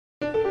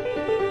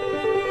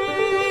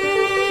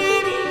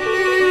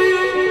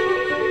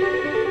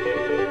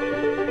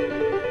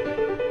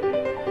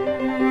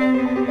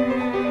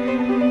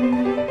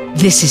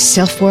This is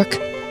SelfWork,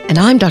 and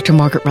I'm Dr.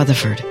 Margaret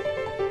Rutherford.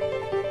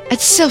 At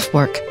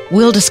SelfWork,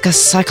 we'll discuss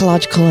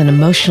psychological and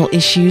emotional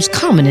issues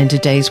common in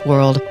today's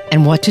world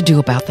and what to do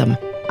about them.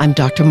 I'm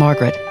Dr.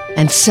 Margaret,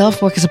 and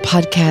SelfWork is a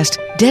podcast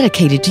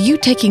dedicated to you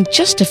taking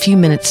just a few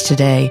minutes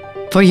today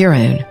for your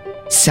own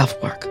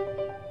self-work.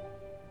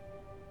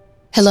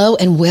 Hello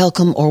and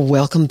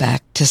welcome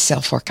back to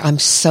SelfWork. I'm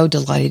so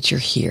delighted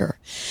you're here.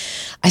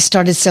 I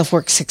started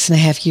SelfWork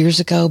 6.5 years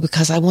ago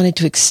because I wanted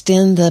to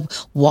extend the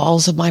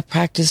walls of my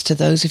practice to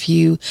those of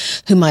you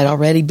who might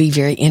already be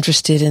very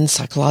interested in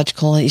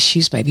psychological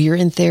issues. Maybe you're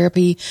in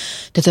therapy.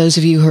 To those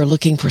of you who are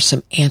looking for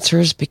some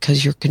answers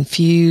because you're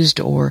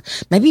confused, or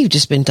maybe you've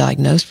just been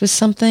diagnosed with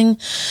something,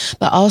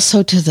 but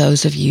also to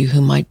those of you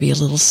who might be a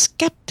little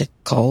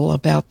skeptical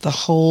about the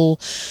whole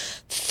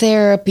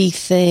therapy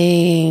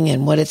thing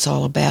and what it's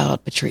all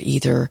about, but you're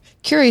either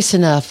curious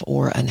enough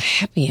or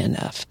unhappy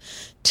enough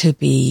to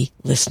be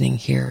listening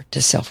here to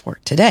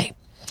SelfWork today.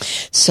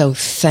 So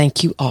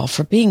thank you all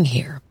for being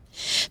here.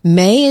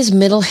 May is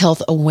Mental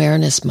Health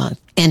Awareness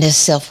Month, and as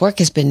SelfWork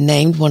has been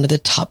named one of the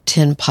top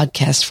 10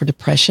 podcasts for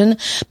depression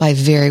by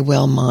Very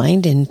Well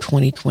Mind in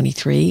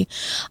 2023,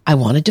 I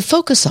wanted to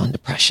focus on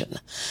depression.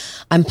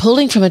 I'm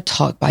pulling from a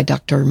talk by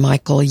Dr.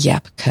 Michael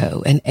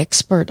Yapko, an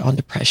expert on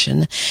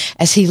depression,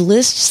 as he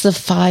lists the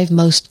 5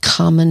 most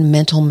common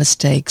mental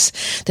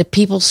mistakes that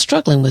people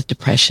struggling with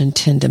depression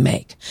tend to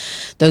make.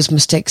 Those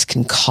mistakes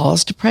can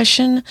cause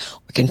depression,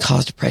 or can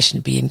cause depression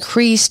to be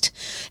increased,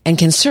 and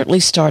can certainly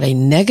start a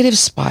negative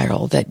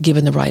spiral that,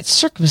 given the right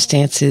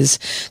circumstances,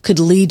 could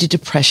lead to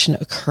depression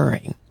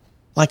occurring.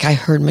 Like I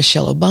heard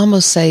Michelle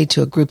Obama say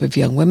to a group of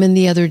young women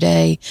the other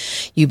day,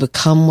 you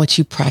become what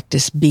you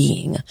practice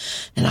being.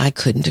 And I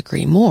couldn't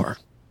agree more.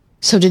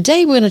 So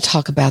today we're going to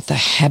talk about the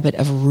habit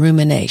of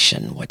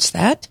rumination. What's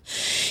that?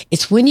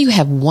 It's when you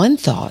have one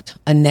thought,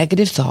 a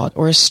negative thought,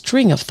 or a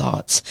string of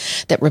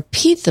thoughts that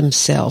repeat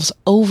themselves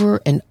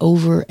over and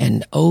over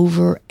and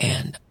over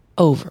and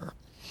over.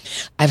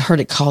 I've heard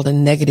it called a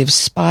negative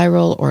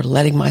spiral or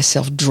letting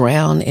myself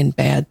drown in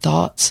bad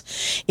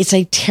thoughts. It's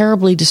a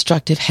terribly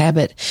destructive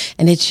habit,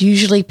 and it's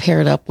usually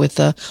paired up with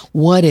the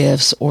what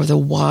ifs or the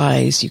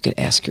whys you could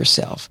ask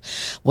yourself.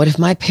 What if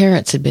my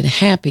parents had been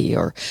happy?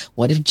 Or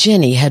what if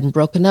Jenny hadn't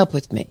broken up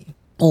with me?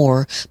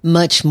 Or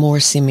much more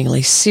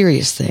seemingly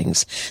serious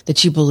things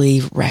that you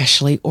believe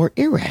rationally or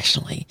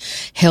irrationally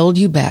held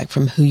you back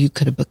from who you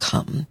could have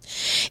become.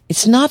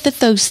 It's not that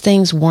those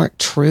things weren't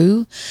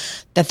true,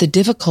 that the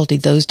difficulty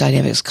those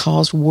dynamics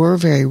caused were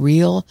very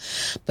real,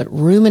 but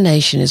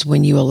rumination is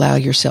when you allow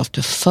yourself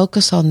to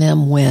focus on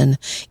them when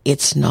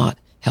it's not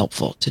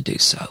helpful to do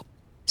so.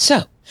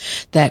 So,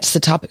 that's the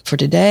topic for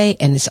today,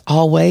 and as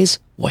always,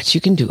 what you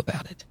can do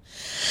about it.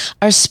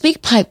 Our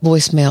SpeakPipe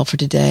voicemail for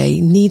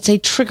today needs a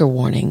trigger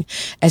warning,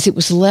 as it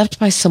was left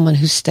by someone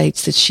who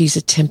states that she's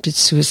attempted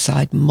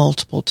suicide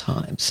multiple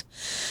times.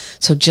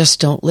 So just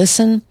don't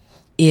listen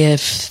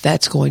if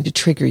that's going to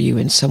trigger you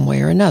in some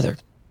way or another.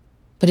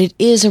 But it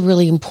is a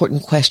really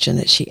important question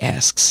that she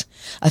asks.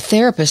 A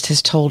therapist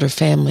has told her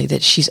family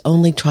that she's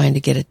only trying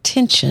to get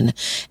attention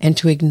and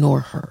to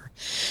ignore her.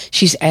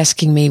 She's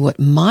asking me what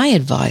my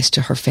advice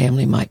to her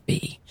family might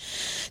be.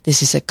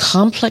 This is a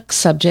complex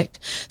subject,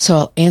 so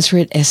I'll answer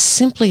it as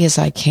simply as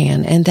I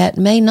can, and that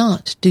may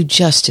not do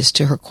justice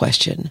to her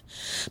question.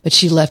 But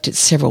she left it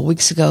several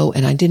weeks ago,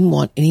 and I didn't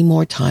want any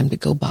more time to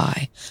go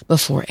by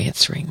before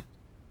answering.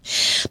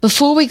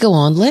 Before we go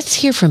on, let's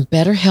hear from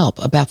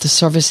BetterHelp about the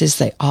services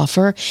they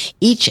offer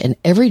each and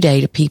every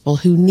day to people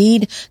who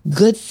need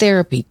good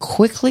therapy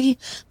quickly,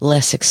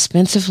 less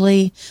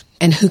expensively,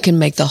 and who can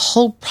make the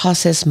whole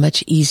process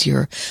much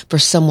easier for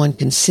someone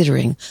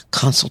considering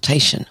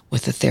consultation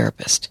with a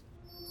therapist.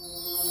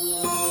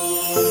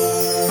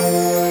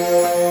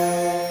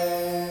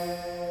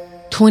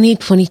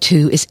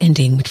 "2022 is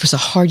ending, which was a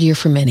hard year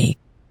for many,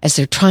 as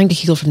they're trying to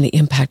heal from the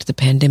impact of the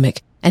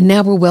pandemic. And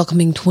now we're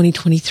welcoming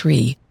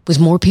 2023, with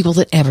more people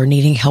than ever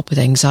needing help with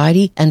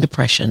anxiety and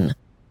depression.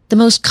 The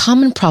most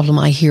common problem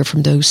I hear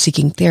from those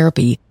seeking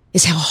therapy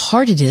is how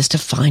hard it is to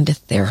find a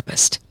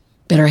therapist.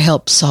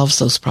 BetterHelp solves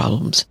those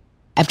problems.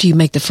 After you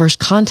make the first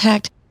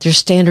contact, their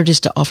standard is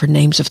to offer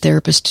names of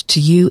therapists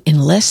to you in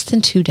less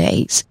than 2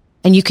 days.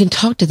 And you can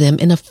talk to them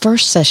in a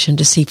first session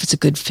to see if it's a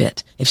good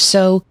fit. If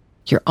so,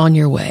 you're on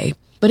your way.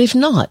 But if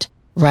not,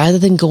 rather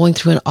than going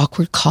through an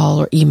awkward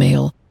call or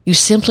email, you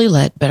simply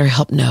let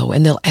BetterHelp know,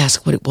 and they'll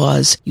ask what it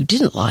was you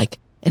didn't like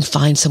and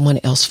find someone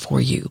else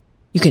for you.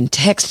 You can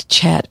text,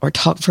 chat, or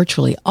talk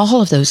virtually.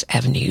 All of those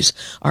avenues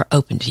are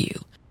open to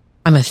you.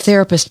 I'm a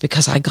therapist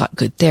because I got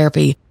good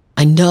therapy.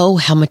 I know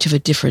how much of a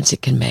difference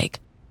it can make.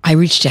 I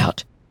reached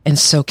out, and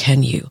so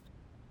can you.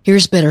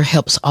 Here's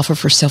BetterHelp's offer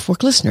for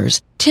SelfWork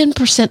listeners.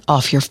 10%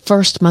 off your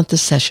first month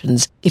of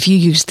sessions if you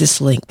use this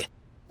link.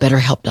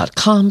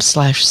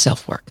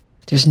 BetterHelp.com/selfwork.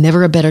 There's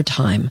never a better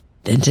time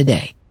than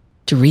today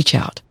to reach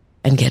out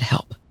and get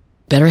help.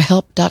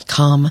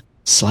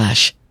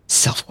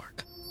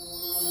 BetterHelp.com/selfwork.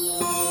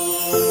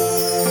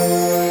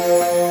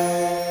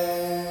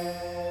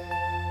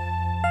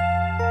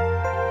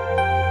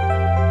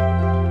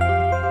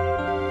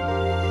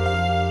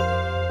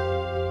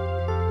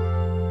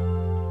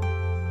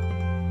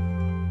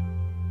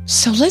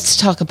 So let's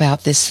talk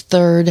about this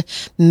third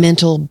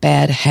mental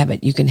bad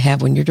habit you can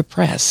have when you're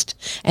depressed,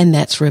 and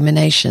that's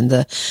rumination.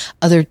 The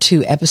other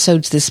 2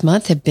 episodes this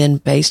month have been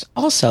based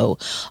also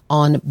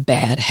on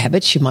bad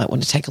habits. You might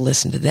want to take a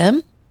listen to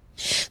them.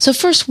 So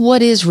first,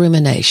 what is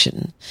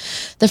rumination?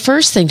 The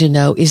first thing to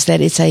know is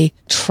that it's a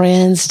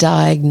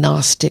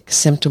transdiagnostic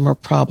symptom or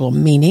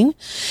problem, meaning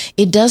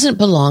it doesn't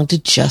belong to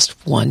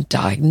just one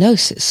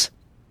diagnosis.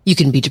 You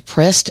can be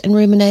depressed and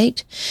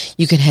ruminate.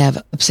 You can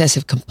have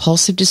obsessive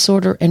compulsive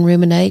disorder and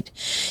ruminate.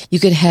 You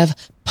can have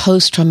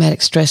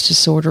post-traumatic stress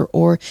disorder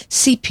or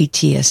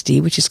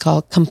CPTSD, which is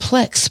called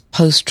complex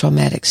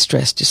post-traumatic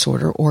stress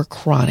disorder, or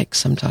chronic,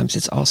 sometimes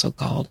it's also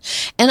called,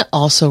 and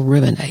also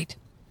ruminate.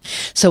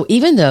 So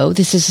even though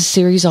this is a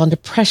series on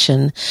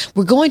depression,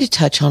 we're going to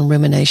touch on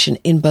rumination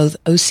in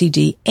both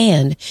OCD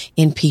and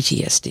in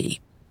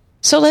PTSD.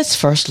 So let's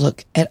first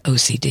look at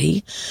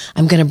OCD.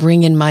 I'm going to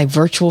bring in my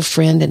virtual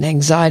friend and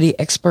anxiety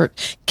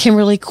expert,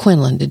 Kimberly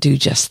Quinlan, to do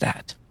just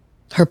that.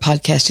 Her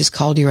podcast is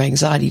called Your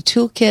Anxiety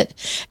Toolkit,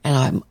 and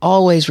I'm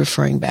always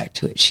referring back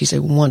to it. She's a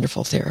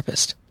wonderful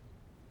therapist.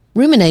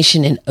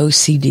 Rumination in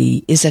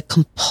OCD is a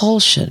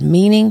compulsion,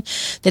 meaning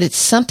that it's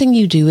something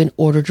you do in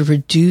order to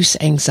reduce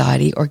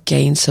anxiety or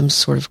gain some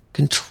sort of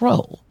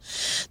control.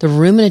 The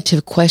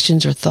ruminative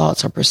questions or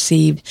thoughts are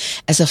perceived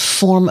as a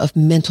form of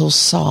mental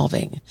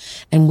solving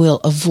and will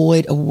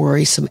avoid a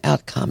worrisome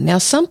outcome. Now,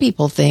 some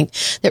people think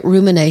that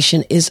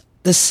rumination is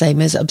the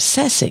same as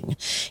obsessing.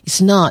 It's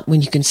not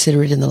when you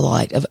consider it in the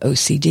light of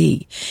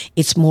OCD.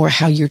 It's more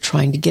how you're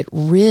trying to get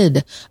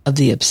rid of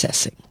the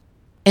obsessing.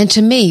 And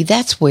to me,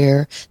 that's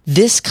where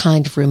this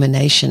kind of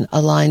rumination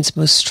aligns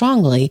most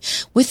strongly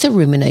with the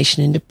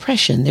rumination in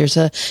depression. There's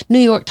a New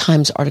York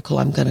Times article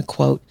I'm going to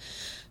quote,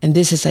 and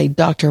this is a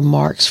Dr.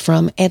 Marks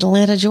from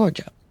Atlanta,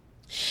 Georgia.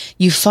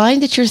 You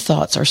find that your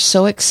thoughts are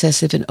so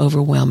excessive and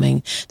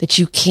overwhelming that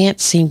you can't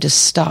seem to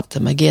stop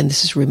them. Again,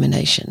 this is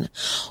rumination.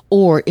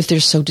 Or if they're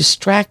so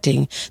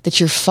distracting that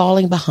you're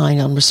falling behind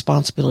on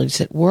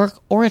responsibilities at work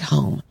or at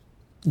home.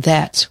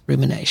 That's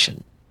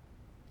rumination.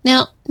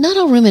 Now, not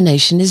all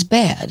rumination is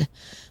bad.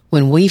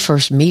 When we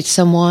first meet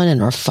someone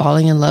and are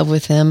falling in love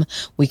with them,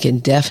 we can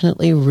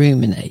definitely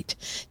ruminate,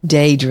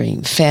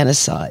 daydream,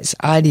 fantasize,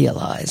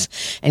 idealize,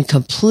 and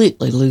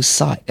completely lose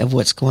sight of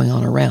what's going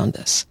on around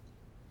us.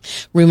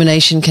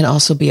 Rumination can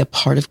also be a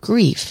part of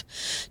grief,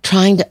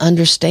 trying to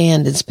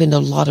understand and spend a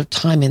lot of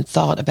time in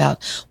thought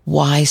about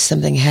why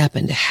something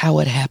happened, how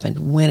it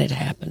happened, when it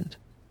happened.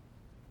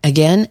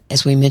 Again,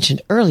 as we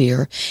mentioned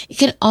earlier, it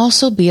can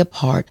also be a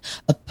part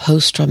of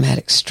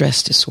post-traumatic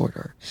stress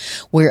disorder,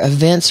 where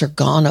events are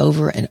gone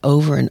over and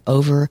over and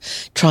over,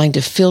 trying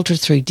to filter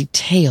through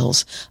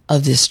details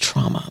of this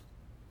trauma.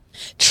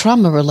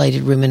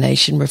 Trauma-related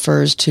rumination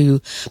refers to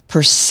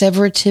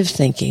perseverative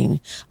thinking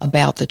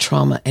about the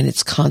trauma and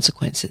its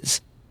consequences.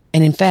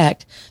 And in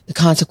fact, the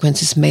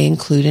consequences may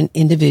include an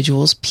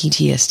individual's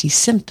PTSD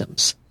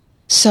symptoms.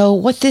 So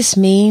what this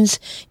means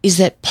is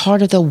that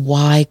part of the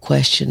why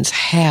questions,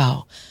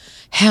 how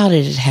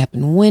did it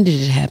happen? When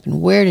did it happen?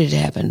 Where did it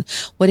happen?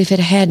 What if it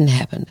hadn't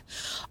happened?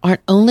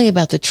 Aren't only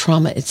about the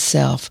trauma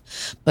itself,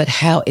 but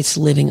how it's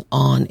living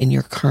on in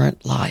your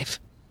current life.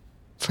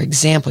 For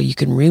example, you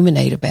can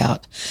ruminate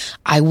about,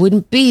 I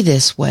wouldn't be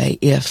this way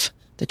if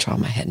the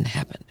trauma hadn't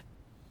happened.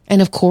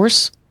 And of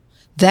course,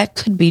 that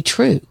could be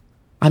true.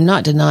 I'm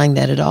not denying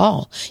that at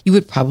all. You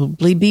would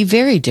probably be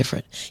very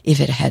different if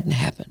it hadn't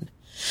happened.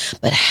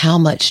 But how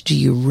much do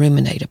you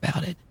ruminate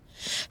about it?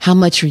 How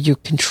much are you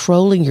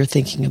controlling your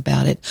thinking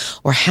about it?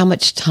 Or how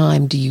much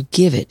time do you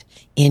give it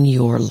in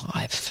your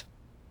life?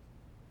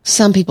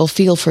 Some people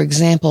feel, for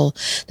example,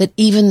 that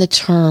even the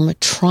term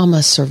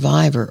trauma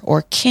survivor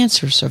or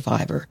cancer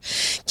survivor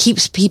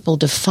keeps people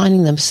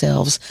defining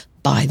themselves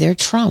by their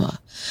trauma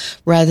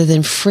rather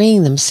than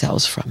freeing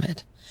themselves from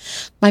it.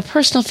 My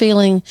personal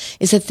feeling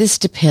is that this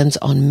depends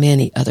on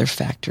many other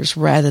factors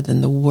rather than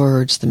the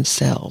words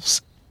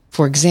themselves.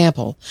 For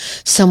example,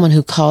 someone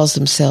who calls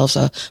themselves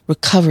a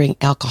recovering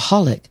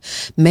alcoholic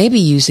may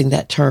be using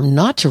that term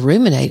not to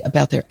ruminate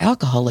about their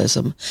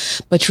alcoholism,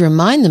 but to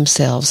remind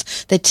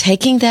themselves that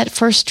taking that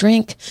first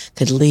drink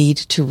could lead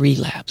to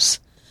relapse.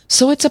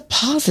 So it's a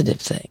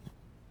positive thing.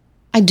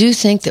 I do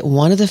think that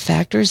one of the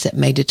factors that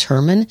may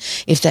determine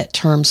if that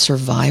term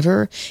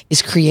survivor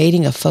is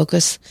creating a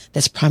focus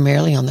that's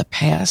primarily on the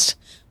past,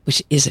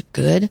 which isn't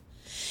good.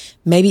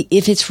 Maybe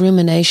if it's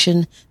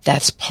rumination,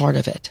 that's part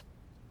of it.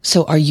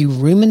 So are you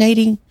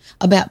ruminating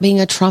about being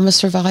a trauma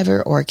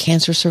survivor or a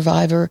cancer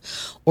survivor,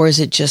 or is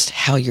it just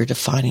how you're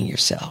defining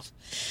yourself?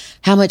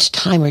 How much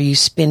time are you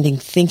spending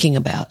thinking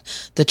about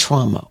the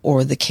trauma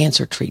or the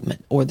cancer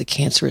treatment or the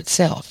cancer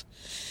itself?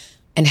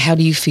 And how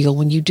do you feel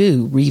when you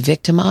do,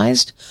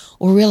 re-victimized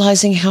or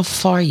realizing how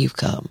far you've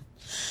come?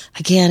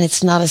 Again,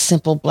 it's not a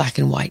simple black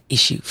and white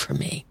issue for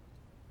me.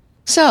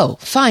 So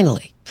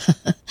finally,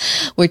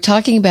 we're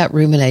talking about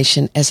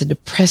rumination as a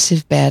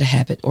depressive bad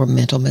habit or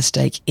mental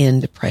mistake in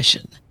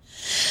depression.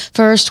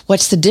 First,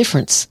 what's the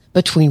difference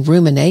between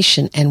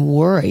rumination and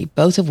worry,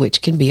 both of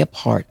which can be a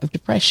part of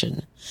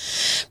depression?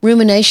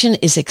 Rumination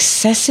is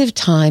excessive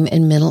time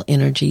and mental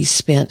energy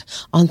spent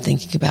on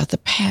thinking about the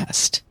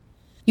past.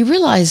 You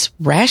realize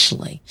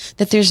rationally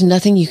that there's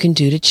nothing you can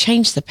do to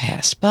change the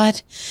past,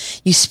 but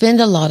you spend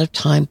a lot of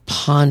time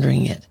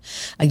pondering it.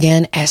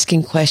 Again,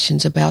 asking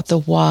questions about the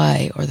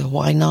why or the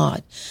why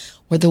not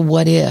or the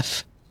what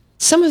if.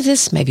 Some of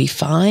this may be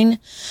fine,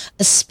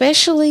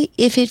 especially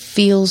if it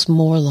feels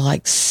more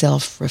like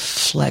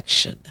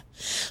self-reflection,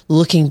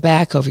 looking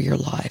back over your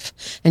life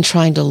and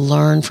trying to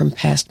learn from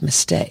past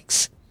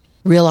mistakes.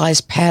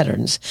 Realize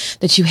patterns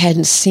that you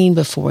hadn't seen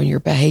before in your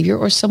behavior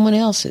or someone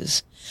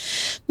else's.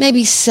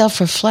 Maybe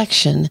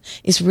self-reflection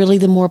is really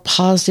the more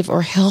positive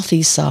or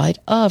healthy side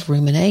of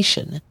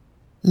rumination.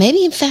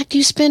 Maybe, in fact,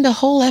 you spend a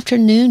whole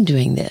afternoon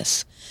doing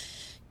this,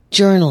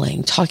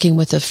 journaling, talking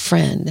with a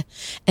friend,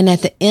 and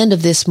at the end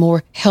of this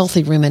more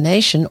healthy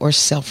rumination or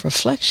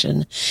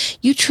self-reflection,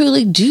 you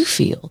truly do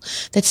feel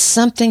that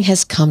something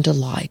has come to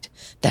light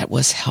that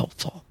was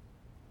helpful.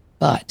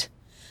 But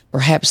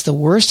perhaps the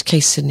worst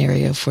case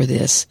scenario for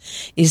this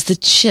is the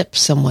chip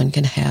someone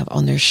can have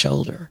on their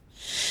shoulder,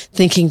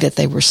 thinking that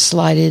they were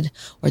slighted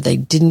or they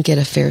didn't get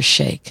a fair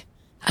shake.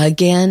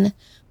 Again,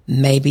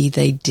 maybe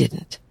they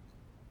didn't.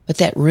 But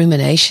that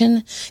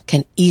rumination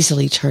can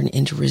easily turn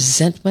into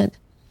resentment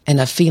and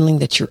a feeling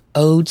that you're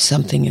owed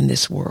something in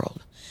this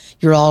world.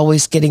 You're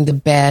always getting the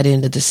bad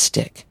end of the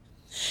stick.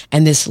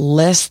 And this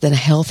less than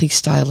healthy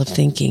style of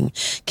thinking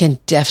can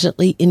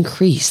definitely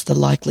increase the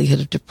likelihood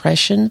of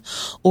depression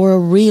or a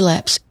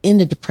relapse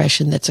into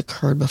depression that's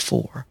occurred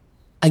before.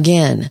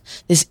 Again,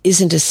 this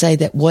isn't to say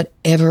that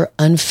whatever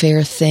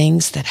unfair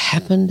things that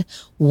happened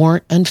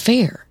weren't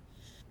unfair.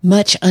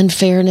 Much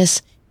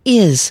unfairness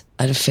is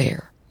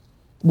unfair.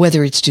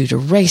 Whether it's due to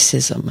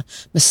racism,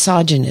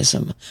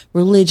 misogynism,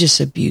 religious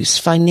abuse,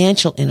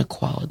 financial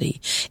inequality,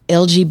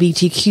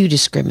 LGBTQ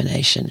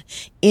discrimination,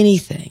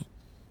 anything,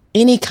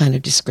 any kind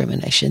of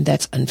discrimination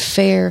that's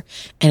unfair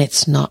and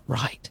it's not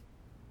right.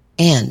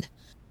 And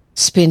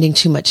spending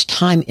too much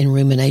time in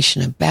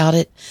rumination about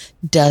it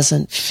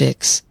doesn't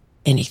fix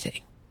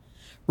anything.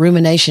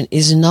 Rumination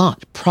is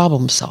not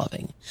problem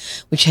solving,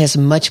 which has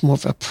much more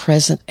of a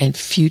present and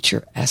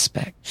future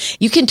aspect.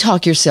 You can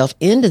talk yourself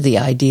into the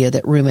idea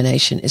that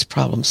rumination is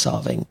problem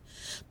solving,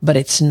 but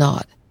it's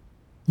not,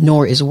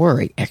 nor is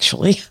worry,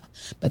 actually,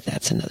 but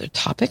that's another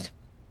topic.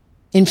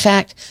 In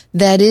fact,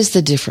 that is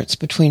the difference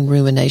between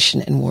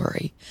rumination and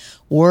worry.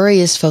 Worry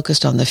is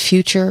focused on the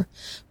future,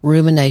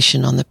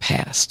 rumination on the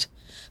past.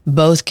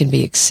 Both can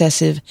be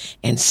excessive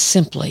and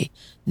simply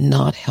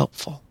not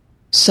helpful.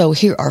 So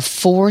here are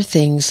 4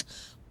 things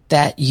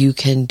that you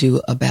can do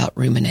about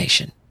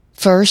rumination.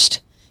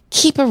 First,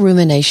 keep a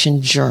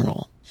rumination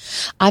journal.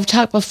 I've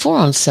talked before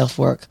on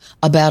SelfWork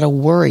about a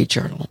worry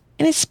journal,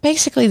 and it's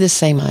basically the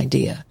same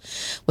idea.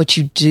 What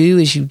you do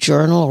is you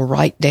journal or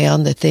write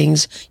down the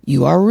things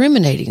you are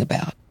ruminating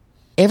about.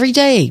 Every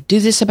day, do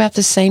this about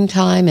the same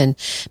time and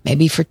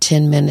maybe for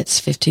 10 minutes,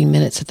 15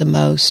 minutes at the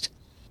most,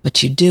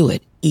 but you do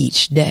it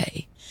each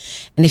day.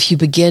 And if you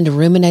begin to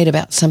ruminate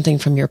about something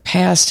from your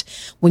past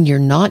when you're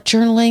not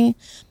journaling,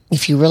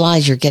 if you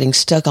realize you're getting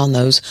stuck on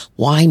those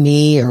why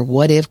me or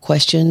what if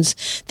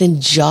questions,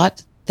 then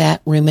jot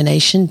that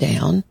rumination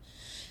down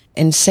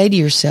and say to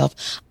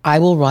yourself, I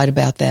will write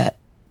about that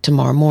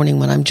tomorrow morning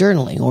when I'm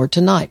journaling or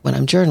tonight when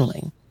I'm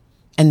journaling.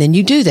 And then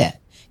you do that.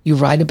 You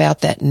write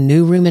about that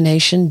new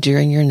rumination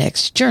during your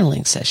next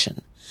journaling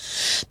session.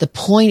 The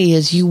point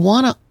is you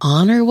want to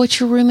honor what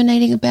you're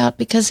ruminating about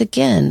because,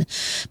 again,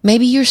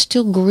 maybe you're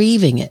still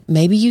grieving it.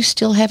 Maybe you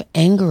still have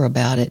anger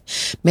about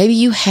it. Maybe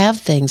you have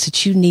things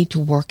that you need to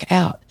work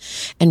out.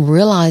 And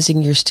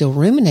realizing you're still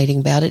ruminating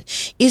about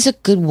it is a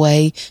good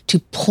way to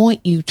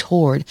point you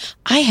toward,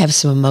 I have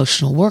some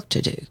emotional work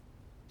to do.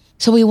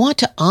 So we want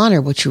to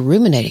honor what you're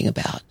ruminating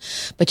about,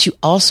 but you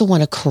also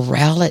want to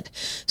corral it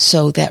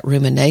so that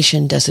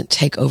rumination doesn't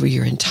take over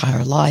your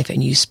entire life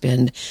and you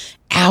spend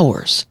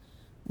hours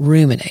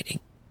ruminating.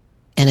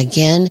 And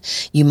again,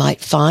 you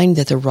might find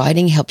that the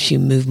writing helps you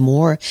move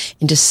more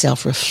into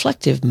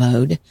self-reflective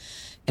mode,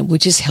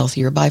 which is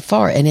healthier by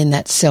far. And in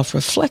that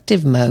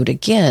self-reflective mode,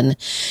 again,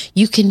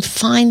 you can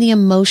find the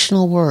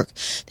emotional work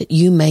that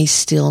you may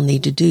still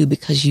need to do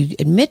because you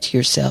admit to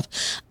yourself,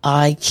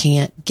 I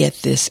can't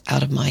get this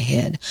out of my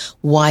head.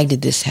 Why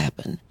did this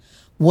happen?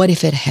 What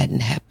if it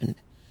hadn't happened?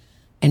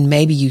 And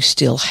maybe you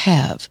still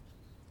have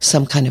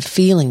some kind of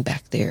feeling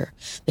back there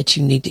that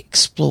you need to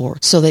explore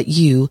so that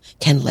you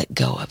can let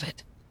go of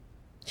it.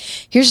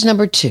 Here's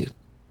number 2.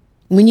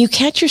 When you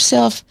catch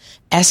yourself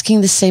asking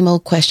the same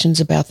old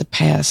questions about the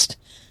past,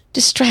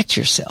 distract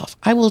yourself.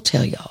 I will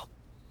tell y'all.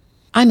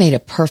 I made a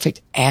perfect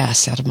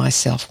ass out of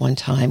myself one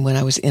time when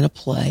I was in a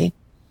play,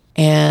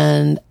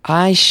 and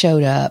I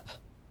showed up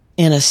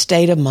in a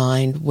state of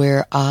mind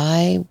where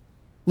I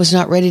was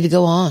not ready to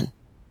go on.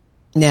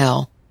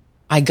 Now,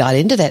 I got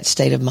into that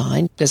state of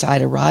mind because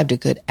I'd arrived a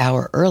good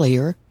hour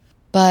earlier,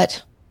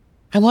 but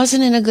I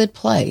wasn't in a good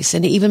place.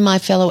 And even my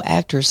fellow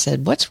actors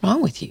said, what's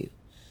wrong with you?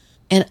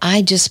 And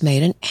I just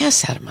made an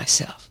ass out of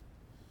myself.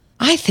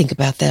 I think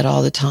about that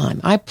all the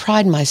time. I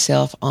pride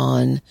myself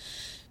on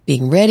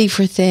being ready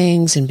for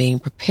things and being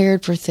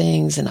prepared for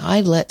things. And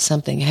I let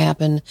something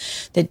happen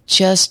that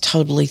just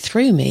totally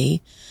threw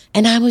me.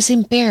 And I was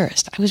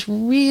embarrassed. I was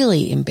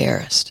really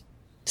embarrassed.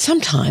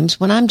 Sometimes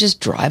when I'm just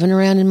driving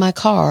around in my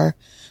car,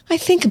 I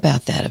think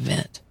about that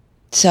event.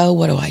 So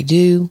what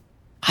do?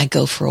 I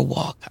go for a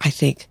walk. I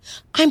think,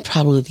 I'm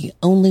probably the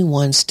only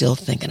one still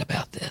thinking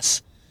about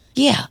this.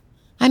 Yeah,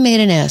 I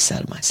made an ass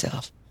out of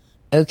myself.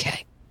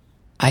 Okay,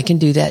 I can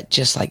do that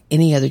just like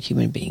any other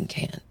human being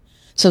can.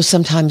 So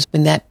sometimes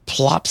when that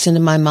plops into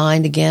my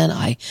mind again,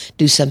 I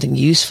do something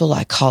useful.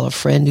 I call a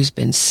friend who's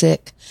been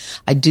sick.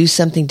 I do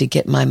something to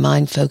get my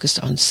mind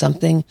focused on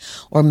something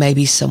or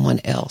maybe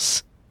someone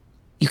else.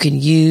 You can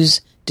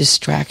use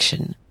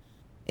distraction.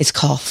 It's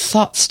called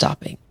thought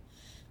stopping.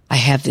 I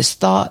have this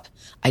thought.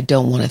 I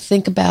don't want to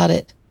think about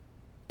it.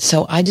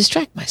 So I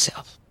distract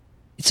myself.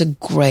 It's a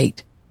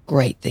great,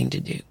 great thing to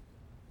do.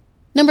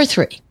 Number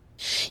 3,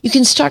 you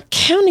can start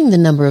counting the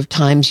number of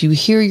times you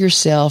hear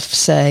yourself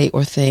say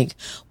or think,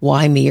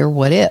 why me or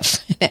what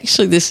if?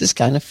 Actually, this is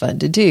kind of fun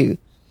to do.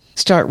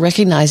 Start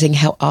recognizing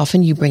how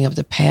often you bring up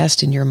the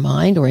past in your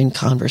mind or in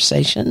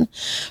conversation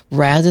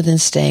rather than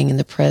staying in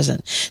the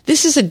present.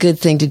 This is a good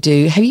thing to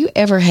do. Have you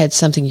ever had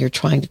something you're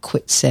trying to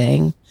quit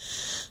saying?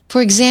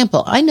 For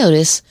example, I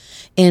notice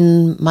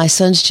in my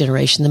son's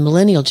generation, the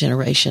millennial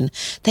generation,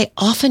 they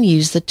often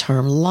use the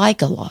term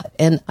like a lot.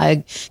 And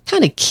I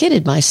kind of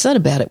kidded my son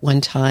about it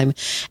one time,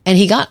 and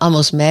he got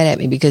almost mad at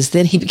me because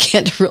then he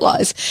began to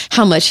realize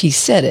how much he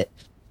said it.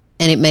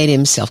 And it made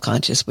him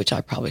self-conscious, which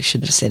I probably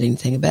shouldn't have said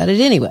anything about it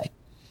anyway.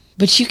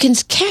 But you can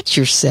catch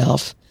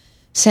yourself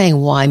saying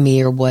why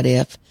me or what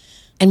if,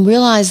 and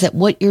realize that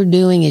what you're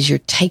doing is you're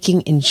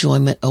taking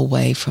enjoyment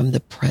away from the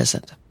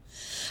present.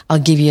 I'll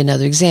give you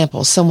another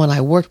example. Someone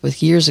I worked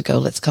with years ago,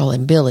 let's call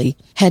him Billy,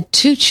 had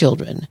 2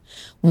 children,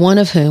 one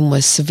of whom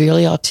was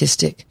severely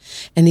autistic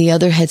and the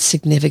other had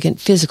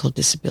significant physical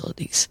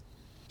disabilities.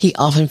 He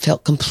often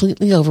felt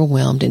completely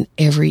overwhelmed in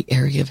every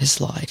area of his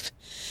life.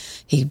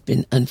 He'd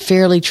been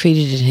unfairly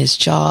treated in his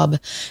job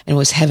and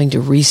was having to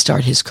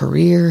restart his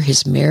career.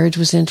 His marriage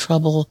was in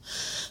trouble,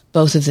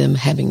 both of them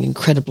having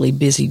incredibly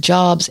busy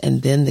jobs,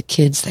 and then the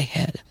kids they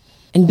had.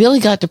 And Billy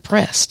got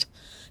depressed.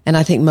 And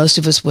I think most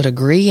of us would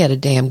agree he had a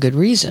damn good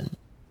reason.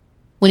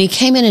 When he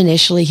came in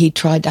initially, he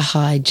tried to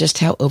hide just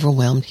how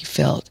overwhelmed he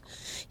felt.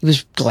 He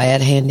was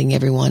glad-handing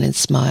everyone and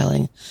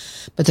smiling.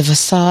 But the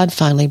facade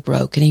finally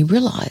broke, and he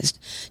realized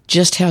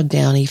just how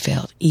down he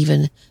felt,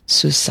 even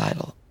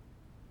suicidal.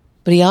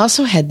 But he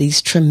also had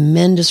these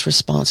tremendous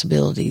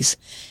responsibilities,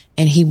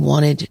 and he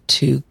wanted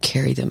to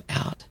carry them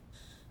out.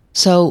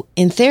 So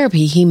in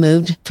therapy, he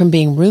moved from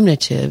being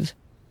ruminative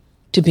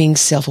to being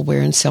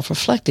self-aware and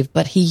self-reflective.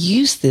 But he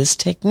used this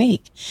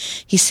technique.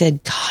 He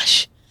said,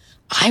 gosh,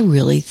 I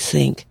really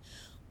think,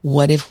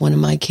 what if one of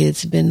my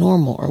kids had been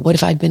normal? Or what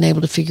if I'd been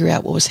able to figure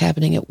out what was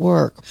happening at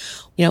work?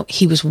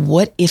 He was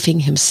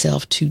what-ifing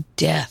himself to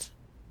death.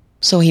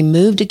 So he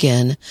moved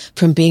again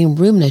from being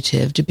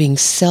ruminative to being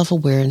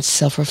self-aware and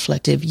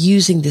self-reflective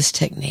using this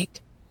technique.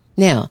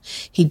 Now,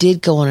 he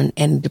did go on an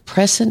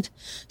antidepressant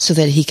so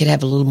that he could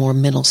have a little more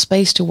mental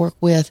space to work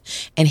with,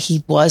 and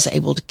he was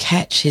able to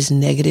catch his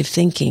negative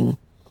thinking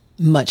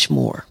much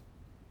more.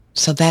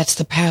 So that's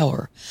the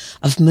power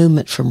of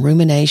movement from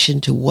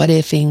rumination to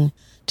what-ifing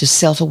to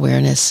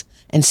self-awareness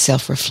and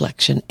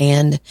self-reflection,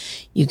 and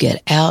you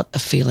get out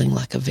of feeling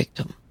like a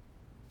victim.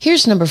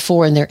 Here's number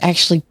 4, and there are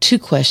actually 2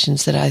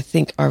 questions that I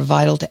think are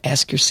vital to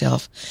ask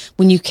yourself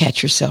when you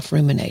catch yourself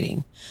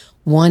ruminating.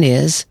 One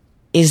is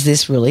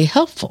this really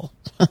helpful?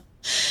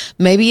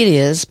 Maybe it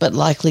is, but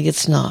likely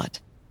it's not.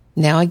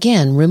 Now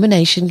again,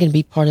 rumination can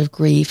be part of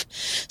grief.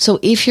 So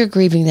if you're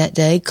grieving that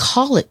day,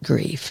 call it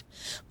grief.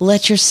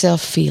 Let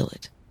yourself feel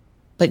it.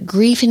 But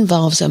grief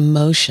involves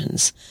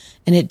emotions,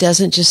 and it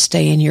doesn't just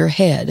stay in your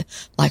head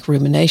like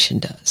rumination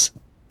does.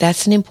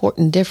 That's an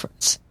important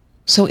difference.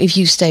 So if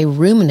you stay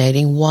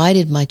ruminating, why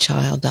did my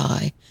child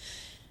die?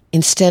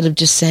 Instead of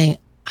just saying,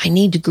 I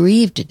need to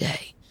grieve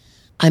today.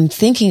 I'm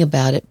thinking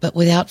about it, but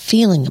without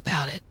feeling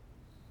about it.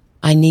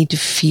 I need to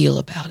feel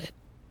about it.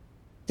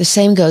 The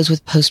same goes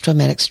with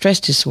post-traumatic stress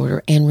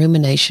disorder and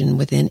rumination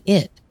within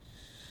it.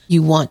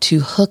 You want to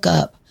hook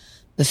up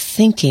the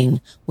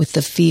thinking with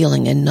the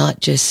feeling and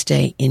not just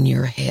stay in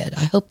your head.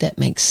 I hope that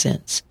makes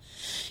sense.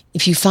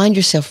 If you find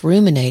yourself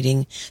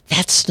ruminating,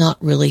 that's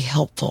not really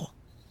helpful.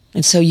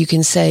 And so you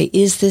can say,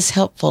 is this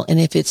helpful? And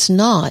if it's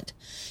not,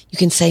 you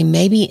can say,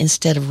 maybe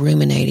instead of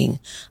ruminating,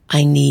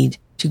 I need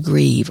to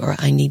grieve, or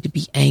I need to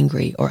be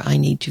angry, or I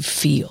need to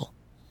feel.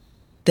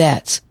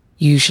 That's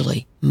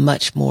usually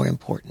much more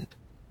important.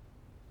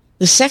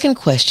 The second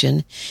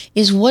question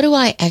is, what do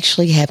I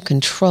actually have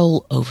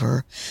control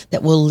over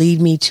that will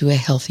lead me to a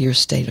healthier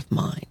state of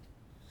mind?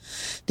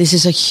 This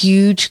is a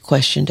huge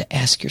question to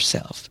ask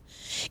yourself.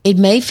 It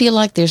may feel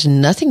like there's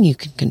nothing you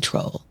can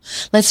control.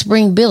 Let's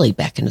bring Billy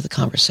back into the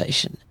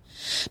conversation.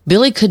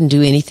 Billy couldn't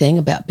do anything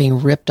about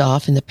being ripped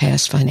off in the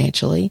past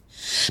financially,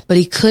 but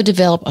he could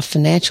develop a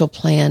financial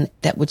plan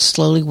that would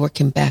slowly work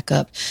him back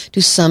up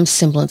to some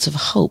semblance of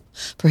hope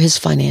for his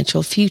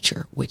financial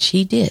future, which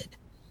he did.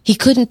 He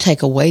couldn't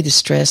take away the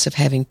stress of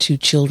having 2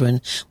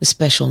 children with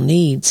special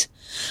needs,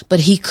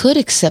 but he could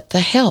accept the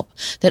help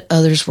that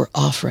others were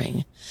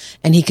offering,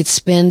 and he could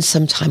spend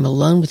some time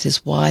alone with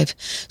his wife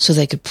so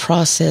they could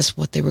process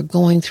what they were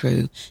going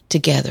through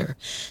together.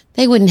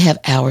 They wouldn't have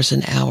hours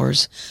and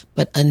hours,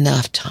 but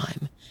enough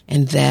time,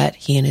 and that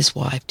he and his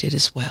wife did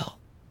as well.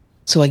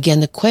 So again,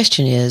 the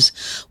question is,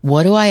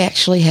 what do I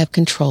actually have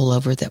control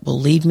over that will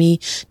lead me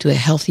to a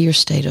healthier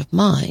state of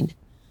mind?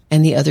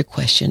 And the other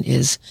question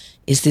is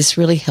this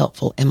really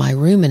helpful? Am I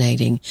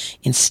ruminating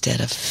instead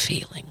of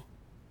feeling?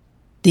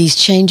 These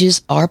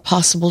changes are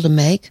possible to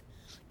make.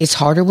 It's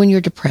harder when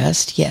you're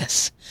depressed,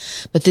 yes.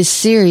 But this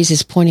series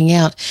is pointing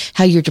out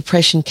how your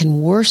depression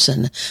can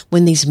worsen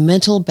when these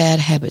mental bad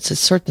habits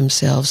assert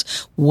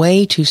themselves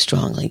way too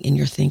strongly in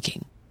your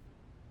thinking.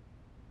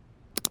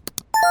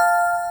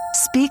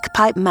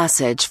 SpeakPipe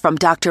message from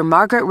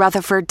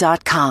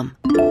drmargaretrutherford.com.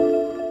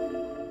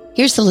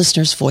 Here's the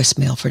listener's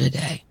voicemail for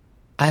today.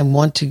 I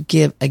want to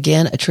give,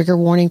 again, a trigger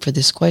warning for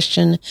this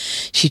question.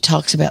 She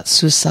talks about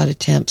suicide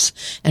attempts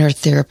and her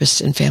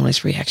therapist and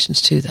family's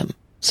reactions to them.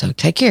 So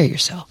take care of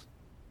yourself.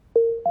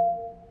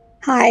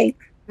 Hi,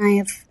 I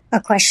have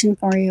a question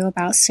for you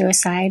about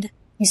suicide.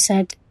 You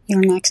said your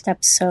next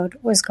episode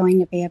was going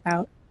to be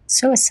about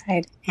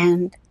suicide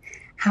and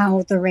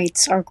how the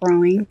rates are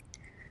growing.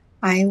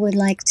 I would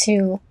like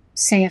to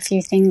say a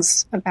few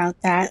things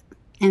about that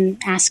and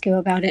ask you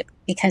about it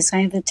because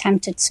I have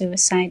attempted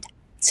suicide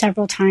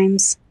several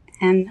times,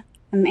 and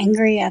I'm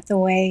angry at the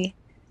way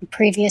the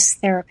previous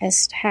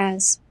therapist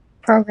has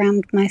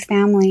programmed my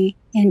family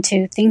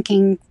into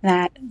thinking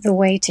that the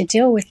way to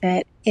deal with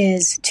it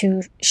is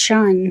to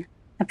shun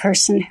a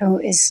person who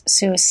is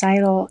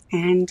suicidal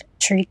and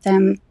treat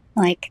them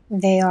like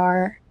they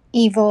are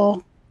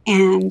evil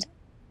and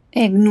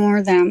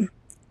ignore them.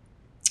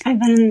 I've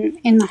been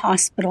in the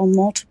hospital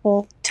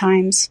multiple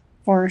times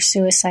for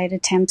suicide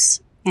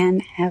attempts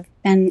and have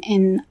been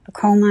in a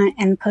coma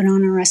and put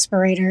on a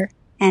respirator,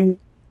 and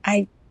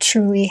I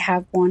truly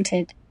have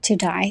wanted to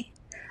die.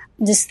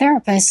 This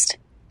therapist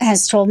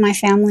has told my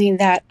family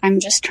that I'm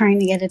just trying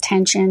to get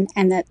attention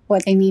and that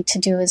what they need to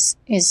do is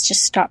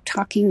just stop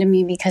talking to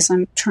me because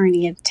I'm trying to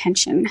get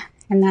attention,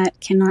 and that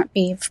cannot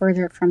be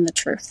further from the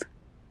truth.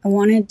 I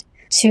wanted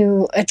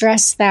to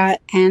address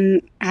that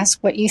and ask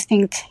what you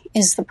think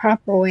is the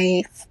proper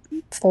way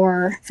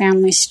for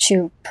families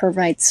to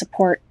provide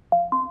support.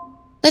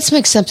 Let's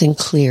make something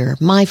clear.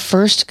 My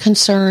first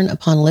concern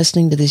upon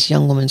listening to this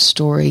young woman's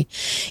story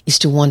is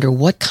to wonder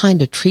what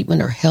kind of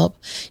treatment or help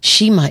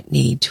she might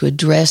need to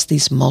address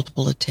these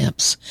multiple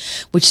attempts,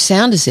 which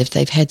sound as if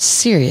they've had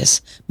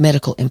serious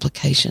medical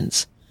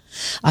implications.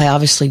 I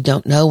obviously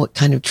don't know what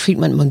kind of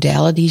treatment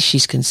modalities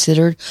she's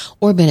considered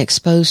or been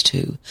exposed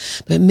to,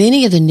 but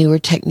many of the newer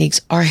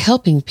techniques are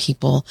helping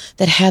people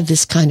that have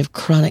this kind of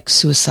chronic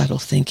suicidal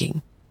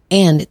thinking,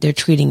 and they're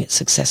treating it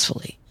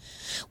successfully.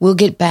 We'll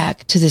get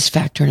back to this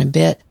factor in a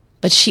bit,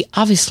 but she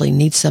obviously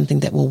needs something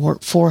that will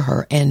work for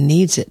her and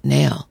needs it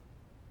now.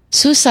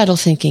 Suicidal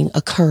thinking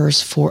occurs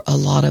for a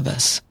lot of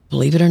us.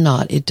 Believe it or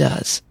not, it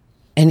does.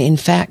 And in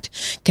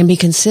fact, can be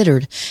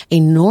considered a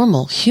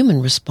normal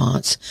human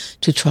response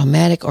to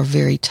traumatic or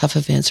very tough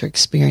events or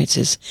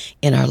experiences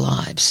in our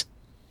lives.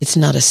 It's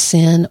not a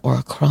sin or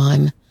a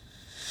crime.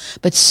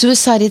 But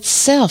suicide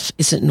itself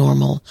isn't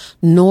normal,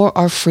 nor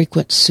are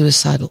frequent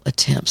suicidal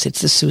attempts.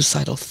 It's the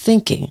suicidal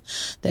thinking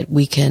that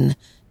we can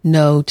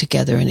know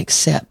together and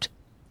accept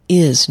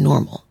is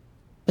normal.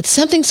 But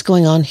something's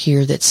going on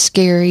here that's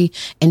scary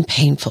and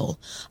painful,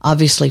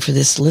 obviously for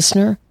this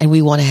listener, and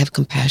we want to have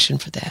compassion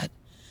for that.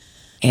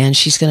 And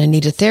she's going to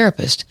need a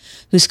therapist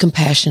who's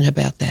compassionate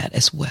about that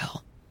as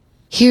well.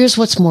 Here's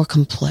what's more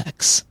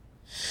complex.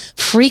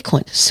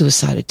 Frequent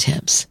suicide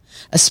attempts,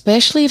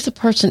 especially if the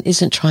person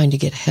isn't trying to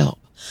get help,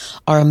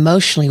 are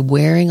emotionally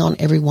wearing on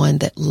everyone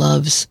that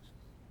loves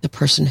the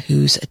person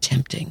who's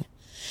attempting.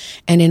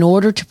 And in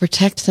order to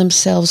protect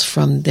themselves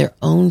from their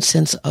own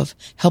sense of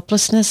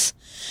helplessness,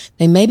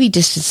 they may be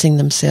distancing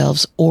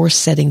themselves or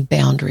setting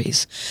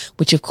boundaries,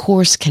 which of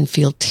course can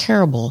feel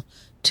terrible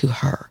to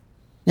her.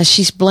 Now,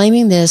 she's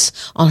blaming this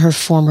on her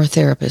former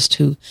therapist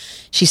who,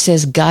 she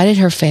says, guided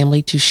her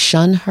family to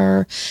shun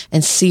her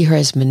and see her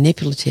as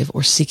manipulative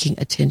or seeking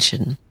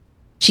attention.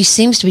 She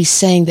seems to be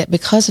saying that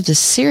because of the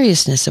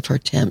seriousness of her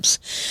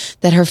attempts,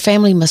 that her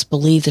family must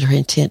believe that her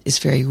intent is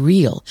very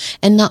real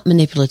and not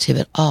manipulative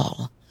at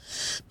all.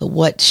 But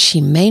what she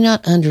may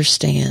not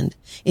understand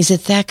is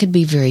that that could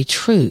be very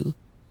true,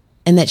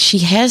 and that she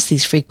has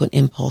these frequent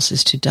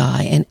impulses to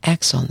die and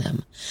acts on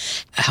them.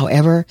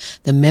 However,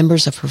 the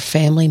members of her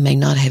family may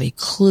not have a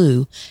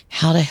clue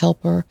how to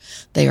help her.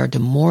 They are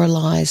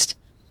demoralized,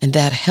 and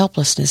that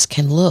helplessness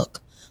can look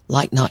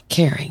like not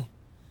caring,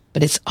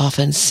 but it's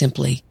often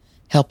simply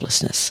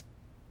helplessness.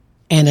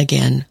 And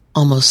again,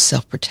 almost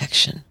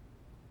self-protection.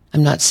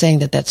 I'm not saying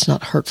that that's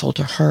not hurtful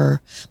to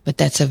her, but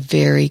that's a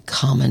very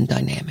common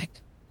dynamic.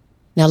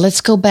 Now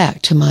let's go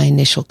back to my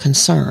initial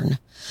concern.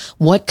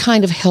 What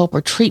kind of help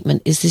or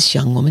treatment is this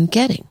young woman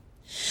getting?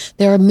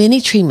 There are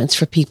many treatments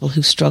for people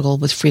who struggle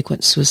with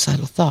frequent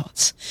suicidal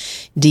thoughts.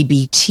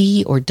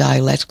 DBT, or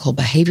dialectical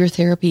behavior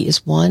therapy,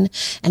 is one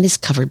and is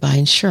covered by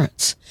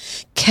insurance.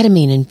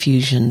 Ketamine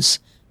infusions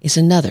is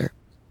another,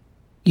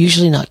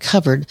 usually not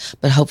covered,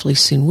 but hopefully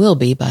soon will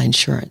be by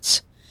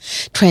insurance.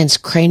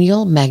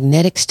 Transcranial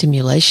magnetic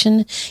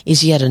stimulation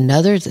is yet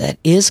another that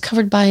is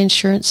covered by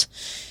insurance,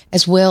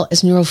 as well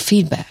as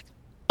neurofeedback,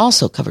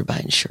 also covered by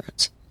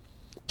insurance.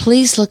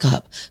 Please look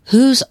up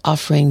who's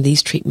offering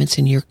these treatments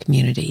in your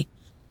community.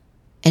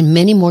 And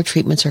many more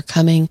treatments are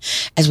coming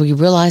as we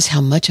realize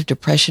how much of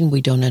depression we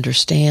don't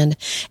understand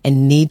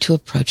and need to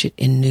approach it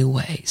in new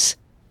ways.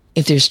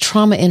 If there's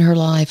trauma in her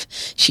life,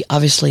 she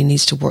obviously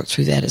needs to work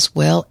through that as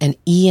well. And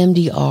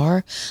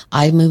EMDR,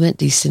 eye movement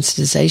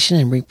desensitization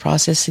and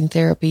reprocessing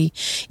therapy,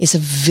 is a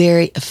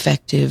very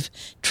effective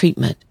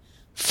treatment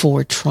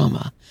for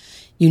trauma.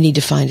 You need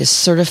to find a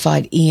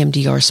certified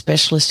EMDR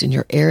specialist in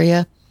your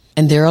area,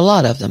 and there are a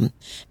lot of them,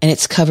 and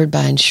it's covered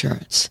by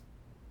insurance.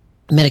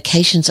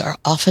 Medications are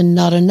often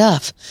not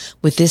enough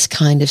with this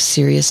kind of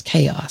serious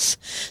chaos.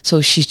 So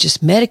if she's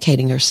just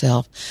medicating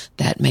herself,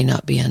 that may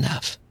not be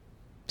enough.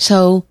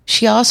 So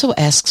she also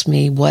asks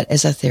me what,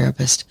 as a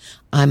therapist,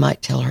 I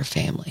might tell her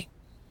family.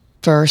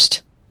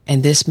 First,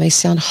 and this may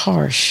sound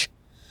harsh,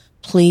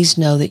 please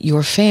know that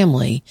your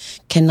family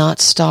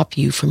cannot stop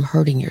you from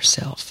hurting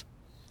yourself.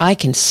 I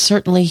can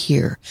certainly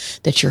hear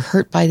that you're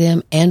hurt by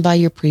them and by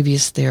your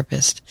previous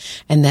therapist,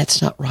 and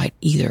that's not right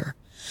either.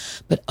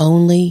 But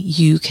only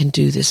you can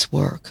do this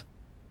work.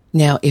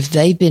 Now, if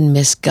they've been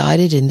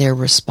misguided in their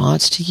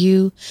response to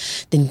you,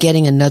 then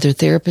getting another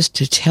therapist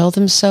to tell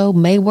them so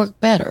may work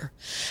better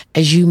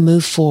as you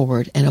move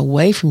forward and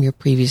away from your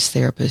previous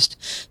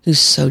therapist who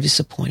so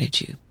disappointed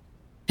you.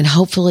 And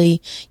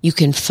hopefully you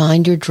can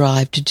find your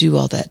drive to do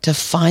all that, to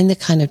find the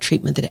kind of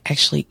treatment that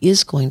actually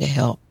is going to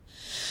help.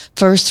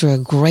 First, through a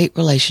great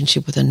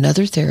relationship with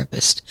another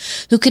therapist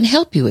who can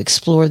help you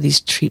explore these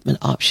treatment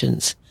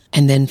options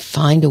and then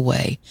find a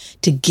way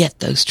to get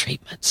those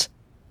treatments.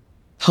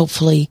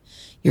 Hopefully,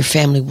 your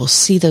family will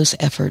see those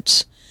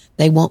efforts.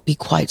 They won't be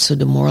quite so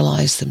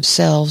demoralized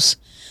themselves.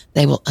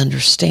 They will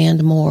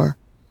understand more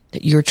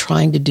that you're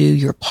trying to do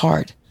your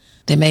part.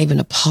 They may even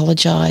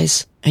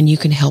apologize, and you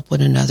can help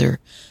one another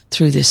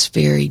through this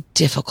very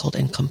difficult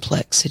and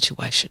complex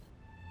situation.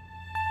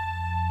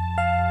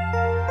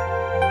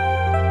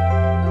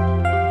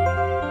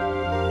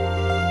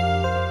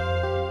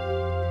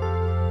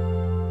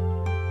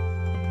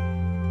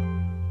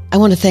 I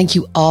want to thank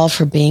you all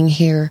for being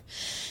here.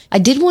 I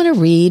did want to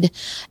read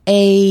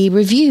a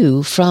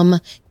review from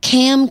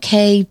Cam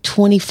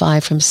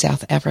K25 from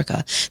South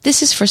Africa.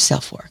 This is for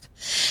SelfWork.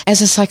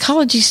 As a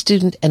psychology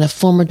student and a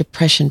former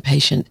depression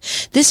patient,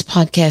 this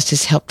podcast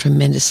has helped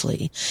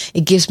tremendously.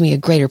 It gives me a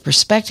greater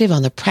perspective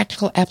on the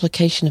practical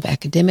application of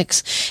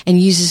academics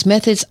and uses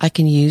methods I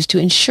can use to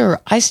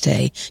ensure I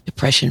stay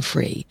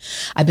depression-free.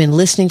 I've been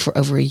listening for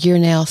over a year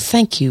now.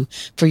 Thank you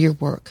for your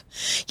work.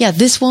 Yeah,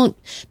 this won't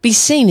be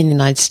seen in the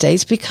United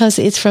States because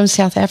it's from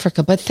South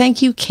Africa, but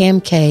thank you, Cam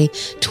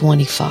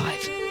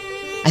K25.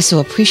 I so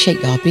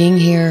appreciate y'all being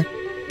here.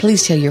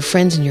 Please tell your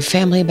friends and your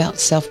family about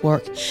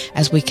SelfWork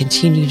as we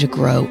continue to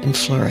grow and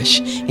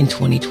flourish in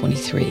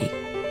 2023.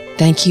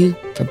 Thank you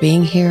for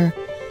being here.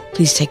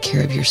 Please take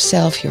care of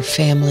yourself, your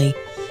family,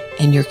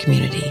 and your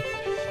community.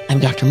 I'm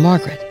Dr.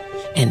 Margaret,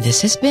 and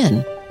this has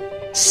been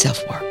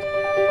SelfWork.